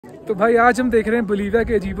तो भाई आज हम देख रहे हैं बोलीविया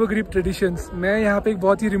के अजीबोगरीब ट्रेडिशंस। मैं यहाँ पे एक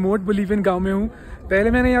बहुत ही रिमोट बोलीवियन गांव में हूँ।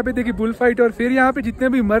 पहले मैंने यहाँ पे देखी बुल फाइट और फिर यहाँ पे जितने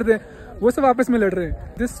भी मर्द हैं वो सब आपस में लड़ रहे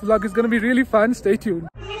हैं। This vlog is gonna be really fun, stay tuned.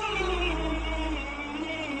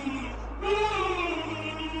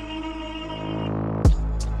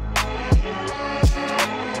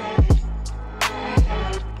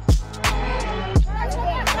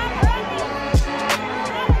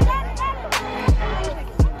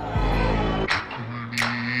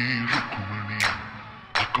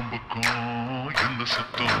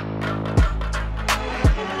 सत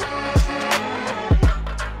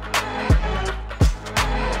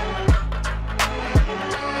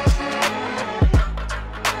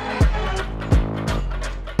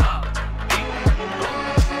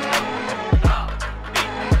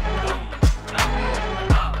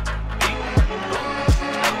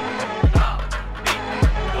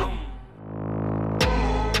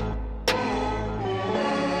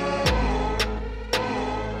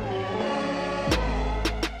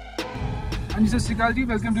श्री अकाल जी,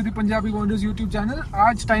 welcome to the Punjabi wonders YouTube channel.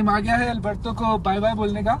 आज टाइम आ गया है अल्बर्टो को बाय बाय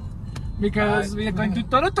बोलने का, because we are going to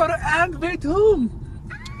Toro Toro and with whom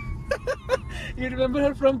you remember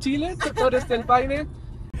her from Chile, Toro स्टेलपाइने।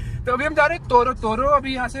 तो अभी हम जा रहे हैं टोरो टोरो।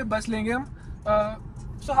 अभी यहाँ से बस लेंगे हम।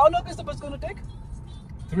 So how long is the bus gonna take?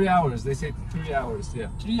 3 hours, they say 3 hours, yeah.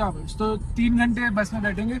 3 hours, तो 3 घंटे बस में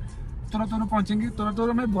बैठेंगे, टोरो टोरो पहुंचेंगे। टोरो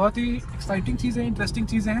टोरो में बहुत ही एक्साइटिंग चीजें, इंटरेस्टिंग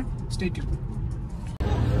चीजें हैं। Stay tuned.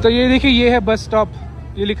 तो ये देखिए, ये है बस स्टॉप,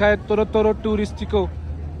 ये लिखा है टोरो टोरो टूरिस्टिको।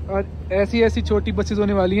 और ऐसी ऐसी छोटी बसेस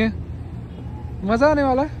होने वाली हैं, मजा आने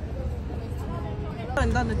वाला है।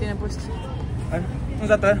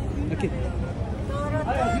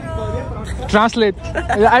 Translate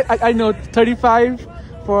I know 35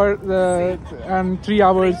 for the end 3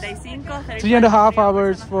 hours, 3.5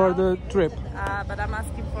 hours for the trip. But I'm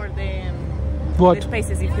asking for the What?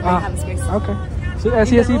 spaces if you don't have space. Okay. So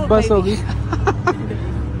ऐसी ऐसी बस होगी।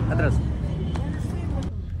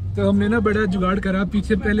 तो हमने ना बड़ा जुगाड़ करा।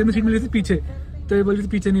 पीछे पहले में सीट मिली थी पीछे, तो ये बोली थी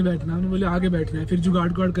पीछे नहीं बैठना, हमने बोले आगे बैठना है। फिर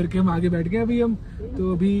जुगाड़ करके हम आगे बैठ गए। अभी हम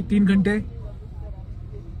तो अभी 3 घंटे।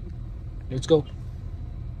 Let's go.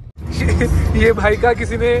 ये भाई का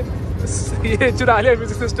किसी ने ये चुरा लिया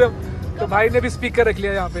म्यूजिक सिस्टम, तो भाई ने भी स्पीकर रख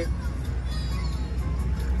लिया यहाँ पे।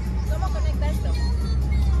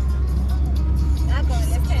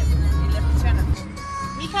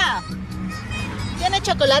 ¿Tiene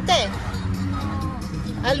chocolate?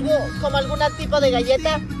 ¿Algo, como algún tipo de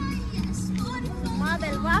galleta?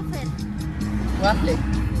 Del waffle. ¿Waffle?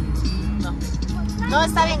 No. No,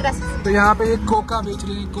 está bien, gracias. तो यहाँ पे ये कोका बेच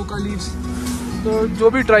रहे हैं, कोका लीव्स। तो जो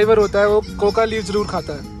भी ड्राइवर होता है वो कोका लीव जरूर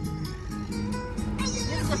खाता है।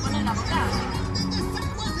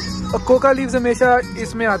 और कोका लीव्स हमेशा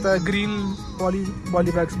इसमें आता है, ग्रीन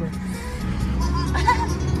पॉली बैग्स में।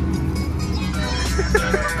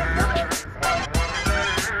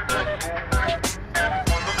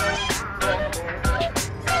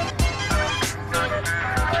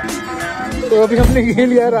 तो अभी हमने ये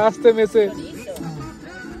लिया रास्ते में से।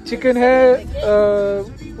 चिकन है,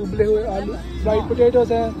 उबले हुए आलू, फ्राइड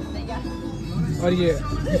पोटैटोस है, और ये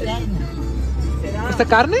esta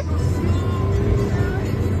carne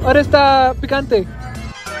और esta picante।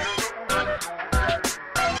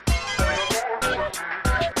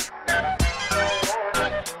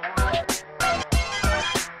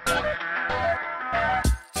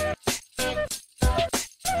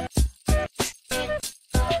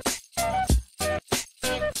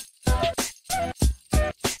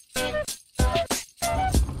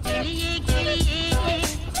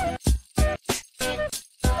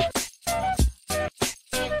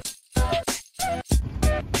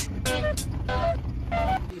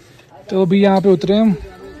 तो अभी यहाँ पे उतरे हम,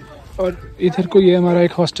 और इधर को ये हमारा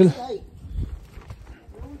एक हॉस्टल।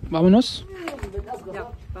 वामोस।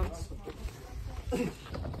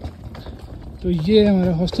 तो ये है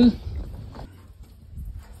हमारा hostel.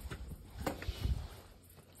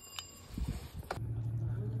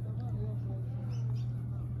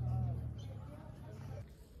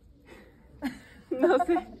 No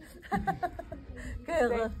sé. ¿Qué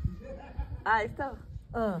es? Ah, estaba.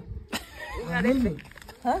 Un arete.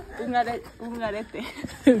 ¿Ah? Un arete.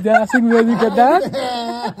 Ya hacen música, ¿verdad?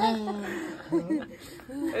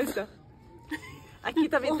 Esto. Aquí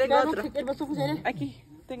también tengo otro. Aquí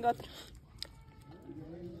tengo otro.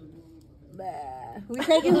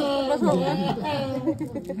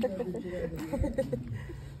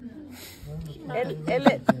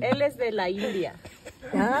 Él es de la India.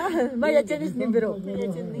 Vaya, tienes ni pero.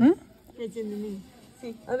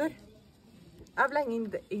 Sí. A ver. Habla en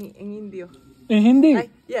indio. In Hindi?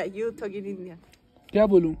 Yeah, you talk in Indian. क्या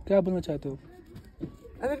बोलूं, क्या बोलना चाहते हो?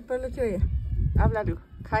 A ver, por lo que oye. Háblalo.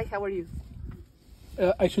 Hi, how are you?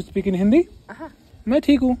 I should speak in Hindi? Ajá. मैं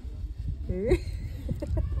ठीक हूँ.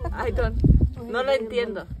 I don't. No lo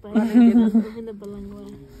entiendo.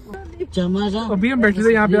 अभी हम बैठे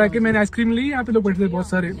थे यहाँ पे आके, मैंने आइसक्रीम ली. यहाँ पे लोग बैठे थे बहुत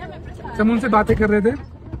सारे, सब उनसे बातें कर रहे थे.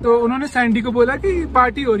 तो उन्होंने सैंडी को बोला कि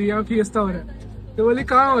पार्टी हो रही है, फिएस्टा हो रहा है. तो बोले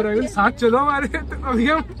कहाँ हो रहा है, साथ चलो हमारे. तो अभी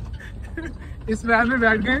हम इस वैन में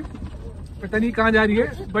बैठ गए, पता नहीं कहाँ जा रही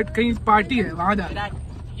है, बट कहीं पार्टी है, वहाँ जा रही है.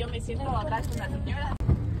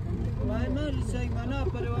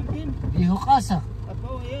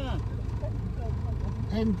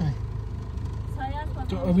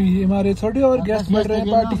 तो अभी हमारे छोटे और गेस्ट बैठ रहे हैं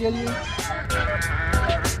पार्टी के लिए.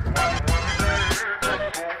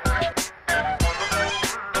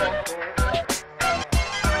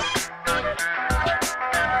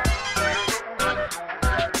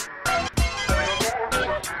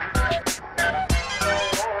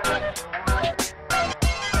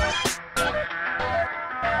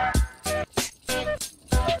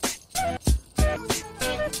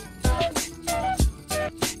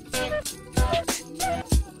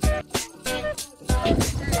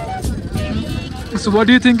 So what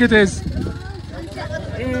do you think it is?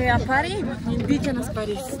 A party? Indigenous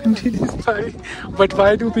parties. Indigenous party. But why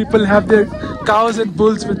do people have their cows and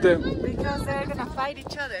bulls with them? Because they're gonna fight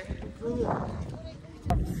each other.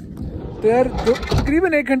 तो यार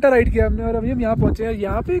तकरीबन 1 घंटा ride किया हमने और अभी हम यहाँ पहुँचे हैं.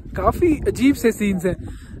 यहाँ पे काफ़ी अजीब से सीन्स हैं.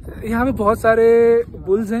 यहाँ पे बहुत सारे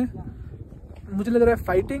बुल्स हैं, मुझे लग रहा है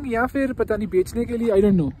फाइटिंग या फिर पता नहीं बेचने के लिए, आई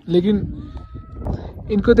डोंट नो. लेकिन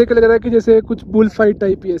इनको देख के लग रहा है कि जैसे कुछ बुल फाइट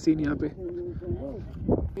टाइप ही है सीन यहाँ पे.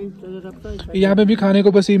 यहाँ पे भी खाने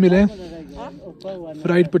को बस ही मिले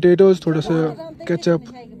फ्राइड पोटैटोज, थोड़ा सा केचप,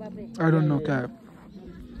 आई डोंट नो क्या है.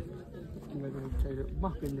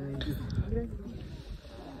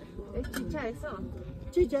 Chicha, eso.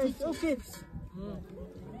 Chicha, okay.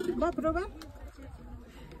 ¿Va a probar?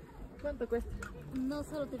 ¿Cuánto cuesta? No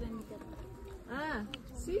solo te voy a invitar. Ah,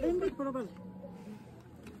 sí. Ven a probar.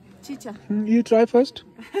 Chicha. You try first.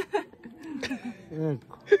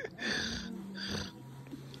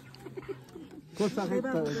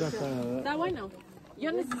 Está bueno. Yo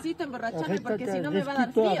necesito emborracharme porque si no me va a dar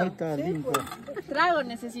frío. Trago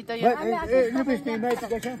necesito yo.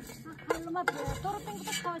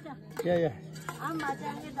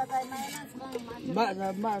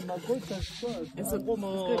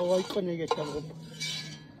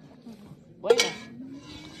 Bueno.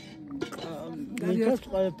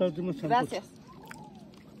 Gracias.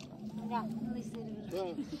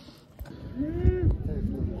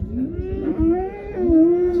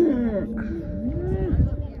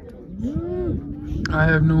 I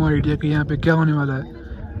have no idea कि यहाँ पे क्या होने वाला है.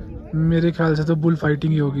 मेरे ख्याल से तो बुल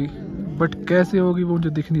फाइटिंग ही होगी, बट कैसे होगी वो मुझे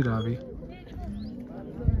दिख नहीं रहा अभी.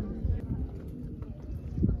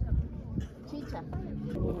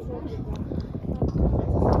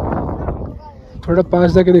 थोड़ा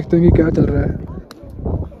पास जाके देखते हैं कि क्या चल रहा है.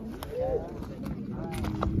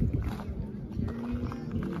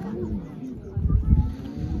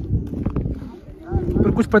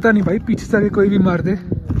 पर कुछ पता नहीं भाई, पीछे से आके कोई भी मार दे,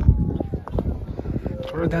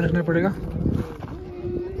 थोड़ा ध्यान रखना पड़ेगा.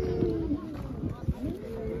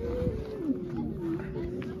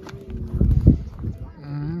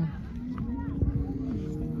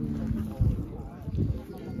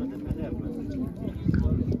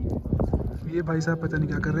 ये भाई साहब पता नहीं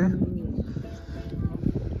क्या कर रहे हैं.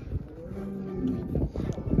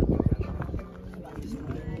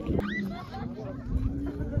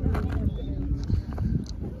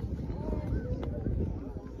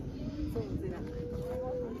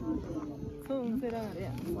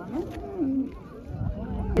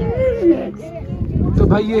 तो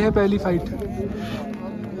भाई ये है पहली फाइट.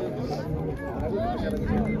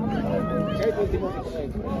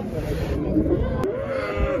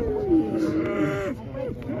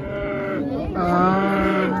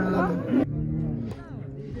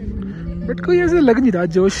 बट कोई ऐसे लग नहीं रहा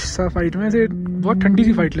जोश सा फाइट में, ऐसे बहुत ठंडी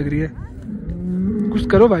सी फाइट लग रही है. कुछ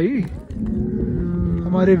करो भाई,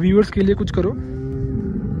 हमारे व्यूअर्स के लिए कुछ करो.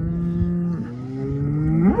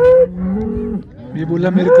 ये बोला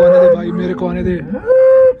मेरे को आने दे भाई, मेरे को आने दे,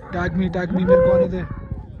 टैग मी मेरे को आने दे.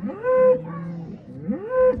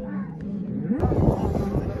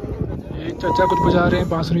 ये चाचा कुछ बजा रहे हैं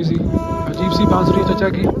बांसुरी सी, अजीब सी बांसुरी चाचा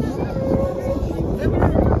की.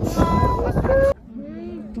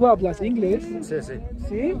 ¿Tú hablas inglés? Sí, sí.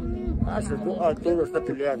 ¿Sí? Todo está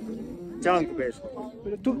peleando. Chango, ves.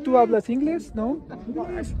 ¿Pero tú hablas inglés? ¿No?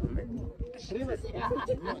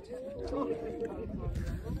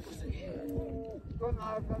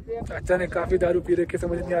 अच्छा ने काफी दारू पी रखी,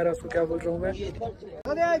 समझ नहीं आ रहा उसको क्या बोल रहा हूँ मैं.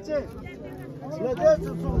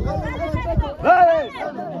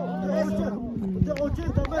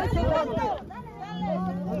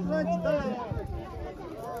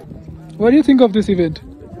 What do you think of this event?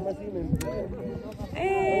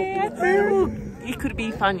 I think it could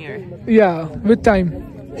be funnier. Yeah, with time.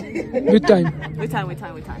 With time. With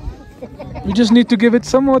time. We just need to give it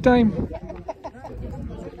some more time.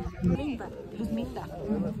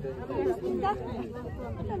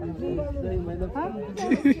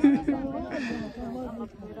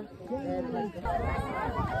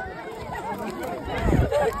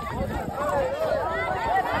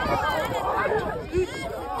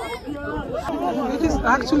 It is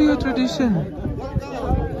actually a tradition.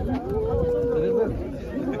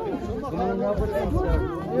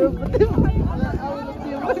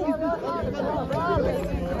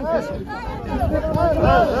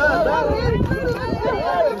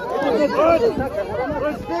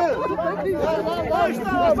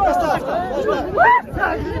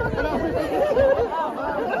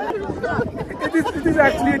 It is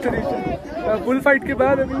actually a tradition. Bull fight के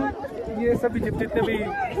बाद अभी ये सभी जितने भी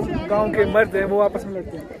गांव के मर्द हैं वो आपस में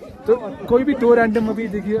लड़ते हैं। तो कोई भी दो रैंडम अभी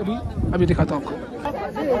देखिए, अभी दिखाता हूँ आपको।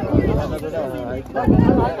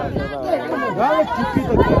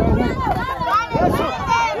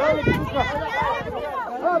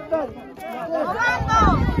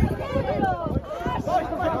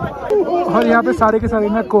 और यहाँ पे सारे के सारे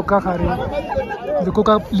ना कोका खा रहे हैं, जो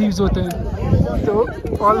कोका लीव्स होते हैं। तो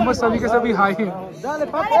ऑलमोस्ट सभी के सभी हाई हैं।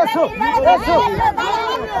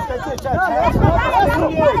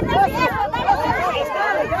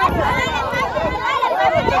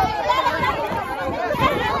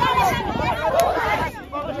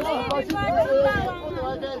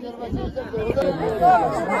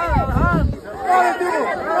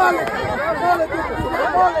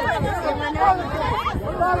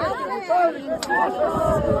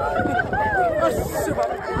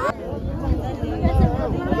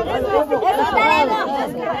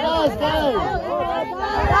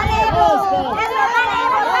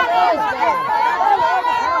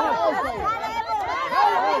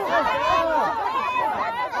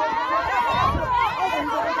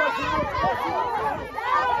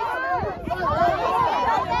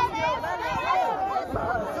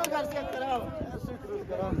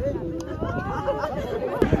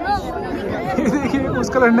 देखिए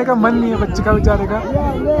उसका लड़ने का मन नहीं है बच्चे का, बेचारे का,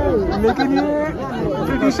 लेकिन ये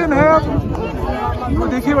ट्रेडिशन है। अब वो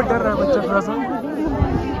देखिए वो डर रहा है बच्चा थोड़ा सा।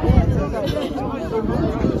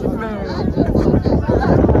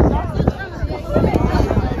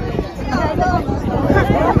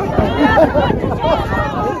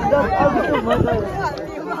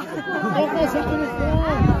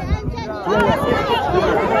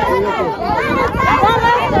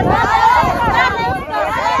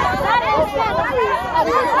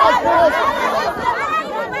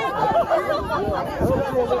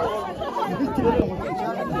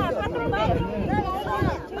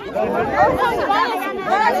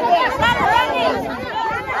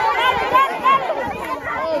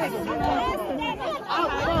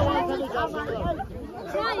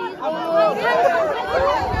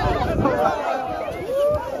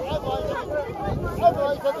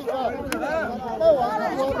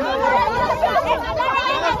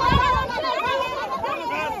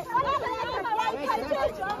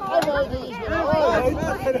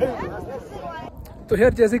 तो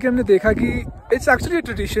यार जैसे कि हमने देखा कि इट्स एक्चुअली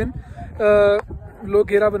ट्रेडिशन, लोग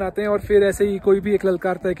घेरा बनाते हैं और फिर ऐसे ही कोई भी एक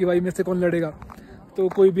ललकारता है कि भाई मेरे से कौन लड़ेगा, तो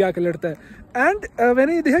कोई भी आके लड़ता है। एंड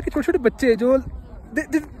मैंने ये देखा कि छोटे छोटे बच्चे जो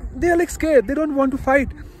they are like scared, they don't want to fight.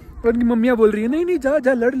 और उनकी मम्मियाँ बोल रही है नहीं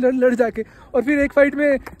जा लड़ जाके। और फिर एक फाइट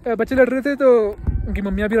में बच्चे लड़ रहे थे तो उनकी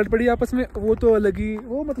मम्मियाँ भी लड़ पड़ी आपस में। वो तो अलग ही,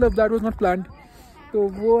 वो मतलब दैट वाज नॉट प्लान्ड, तो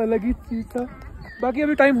वो अलग ही चीज़ था। बाकी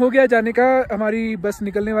अभी टाइम हो गया जाने का, हमारी बस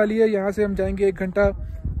निकलने वाली है। यहाँ से हम जाएंगे 1 घंटा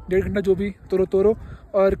 1.5 घंटा जो भी टोरो टोरो,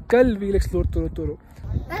 और कल we'll explore Toro Toro.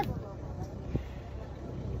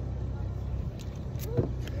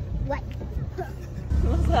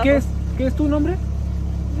 ¿Qué es tu nombre?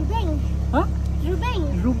 Rubén. ¿Ah? Rubén.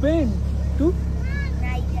 Rubén. ¿Tú?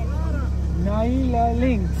 Naila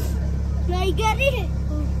Links. Naigari.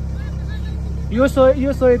 Yo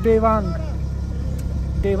soy Devang.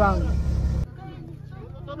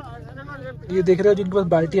 ये देख रहे हो जिनके पास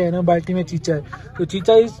बाल्टी है ना, बाल्टी में चीचा है। तो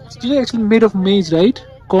चीचा एक्चुअली मेड ऑफ मेज, right?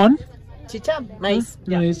 Corn? Chicha? Nice.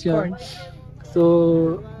 Nice, yeah. Corn. So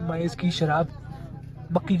माइस की शराब,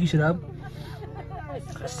 मक्की की शराब,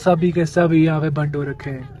 सभी के सभी यहाँ पे बंद हो रखे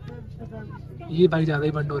हैं। ये भाई ज्यादा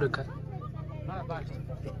ही बंद हो रखा है।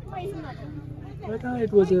 But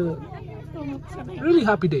it was a really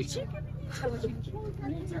happy day.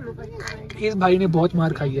 इस भाई ने बहुत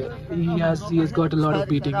मार खाई है. He has got a lot of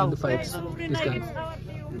beating in the fights. This guy.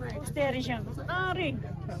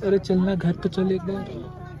 अरे चलना घर तो चल एक बार.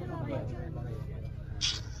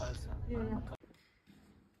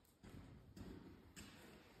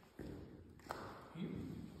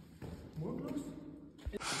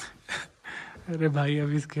 अरे भाई अब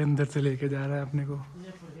इसके अंदर से लेके जा रहा है अपने को.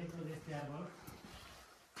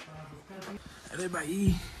 अरे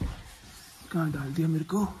भाई कहाँ डाल दिया मेरे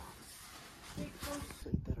को.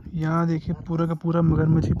 यहाँ देखिए पूरा का पूरा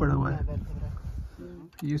मगरमच्छ ही पड़ा हुआ है.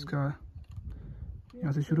 ये इसका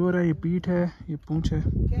यहाँ से शुरू हो रहा है. ये पीठ है, ये पूंछ है.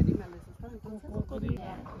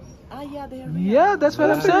 Yeah, that's what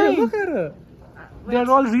I'm saying. They are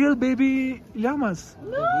all real baby llamas.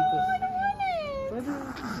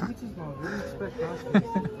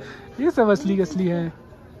 ये सब असली है.